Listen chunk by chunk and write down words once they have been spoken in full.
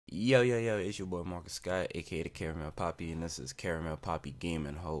Yo, it's your boy Marcus Scott, aka the Caramel Poppy, and this is Caramel Poppy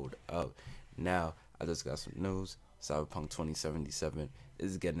Gaming. Hold up. Now, I just got some news. Cyberpunk 2077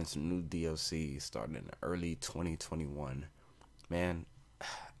 is getting some new DLC starting in early 2021. Man,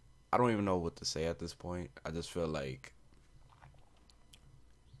 I don't even know what to say at this point. I just feel like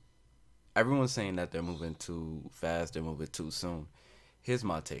everyone's saying that they're moving too fast, they're moving too soon. Here's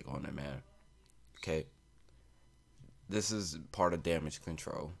my take on it, man. Okay, this is part of damage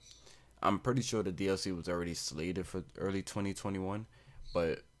control. I'm pretty sure the DLC was already slated for early 2021,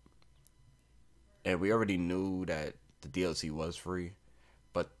 but and we already knew that the DLC was free,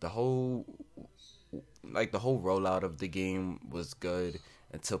 but the whole rollout of the game was good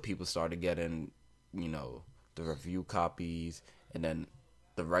until people started getting, the review copies, and then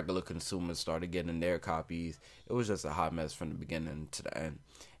the regular consumers started getting their copies. It was just a hot mess from the beginning to the end.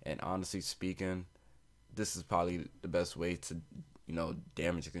 And honestly speaking, this is probably the best way to,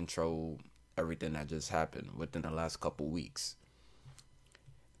 damage control everything that just happened within the last couple weeks.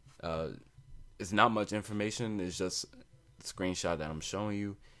 Uh, it's not much information. It's just the screenshot that I'm showing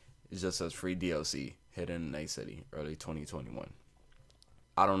you. It just says free DLC hidden in Night City, early 2021.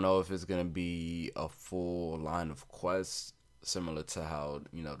 I don't know if it's gonna be a full line of quests similar to how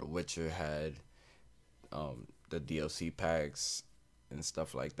The Witcher had the DLC packs and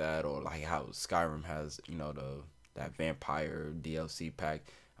stuff like that, or like how Skyrim has that vampire DLC pack.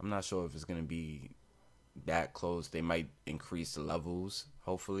 I'm not sure if it's gonna be that close. They might increase the levels,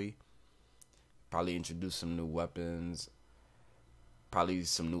 hopefully. Probably introduce some new weapons, probably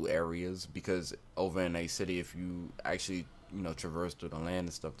some new areas, because over in Night City, if you actually traverse through the land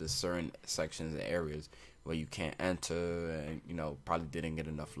and stuff, there's certain sections and areas where you can't enter, and probably didn't get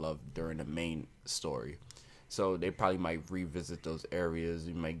enough love during the main story. So they probably might revisit those areas.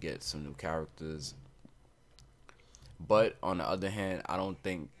 You might get some new characters. But on the other hand, I don't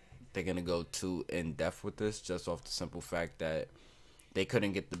think they're gonna go too in depth with this, just off the simple fact that they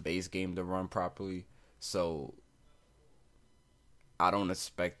couldn't get the base game to run properly. So I don't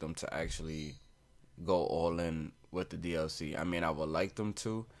expect them to actually go all in with the DLC. I mean, I would like them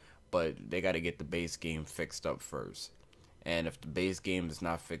to, but they got to get the base game fixed up first. And if the base game is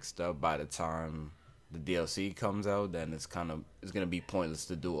not fixed up by the time the DLC comes out, then it's gonna be pointless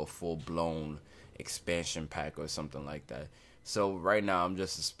to do a full blown expansion pack or something like that. So right now, I'm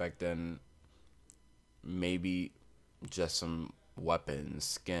just expecting maybe just some weapons,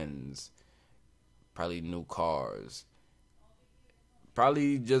 skins, probably new cars,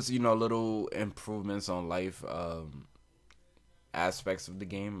 probably just little improvements on life aspects of the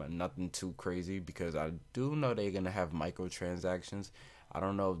game. Nothing too crazy, because I do know they're gonna have microtransactions. I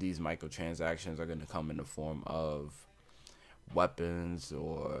don't know if these microtransactions are gonna come in the form of weapons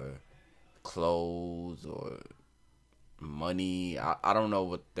or clothes or money. I don't know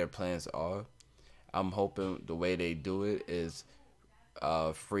what their plans are. I'm hoping the way they do it is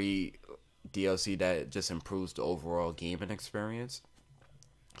free DLC that just improves the overall gaming experience.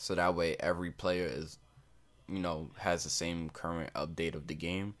 So that way every player is, has the same current update of the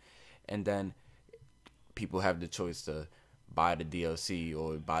game. And then people have the choice to buy the DLC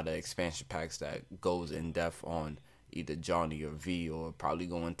or buy the expansion packs that goes in depth on either Johnny or V, or probably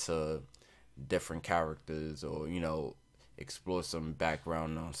go into different characters, or, explore some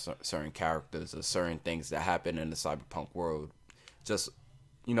background on certain characters or certain things that happen in the Cyberpunk world. Just,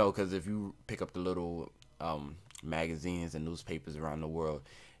 because if you pick up the little magazines and newspapers around the world,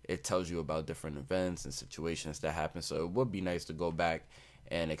 it tells you about different events and situations that happen. So it would be nice to go back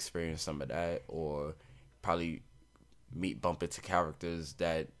and experience some of that, or probably bump into characters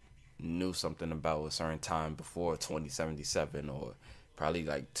that knew something about a certain time before 2077, or probably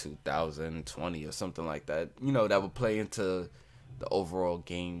like 2020 or something like that, that would play into the overall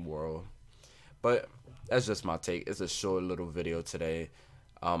game world. But that's just my take. It's a short little video today.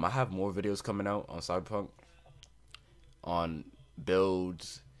 I have more videos coming out on Cyberpunk, on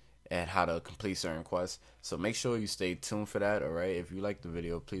builds and how to complete certain quests. So make sure you stay tuned for that, alright? If you like the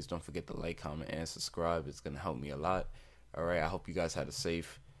video, please don't forget to like, comment, and subscribe. It's going to help me a lot. Alright, I hope you guys had a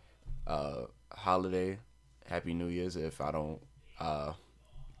safe holiday. Happy New Year's if I don't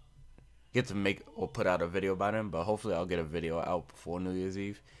get to make or put out a video by then. But hopefully I'll get a video out before New Year's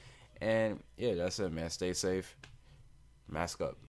Eve. And yeah, that's it, man. Stay safe. Mask up.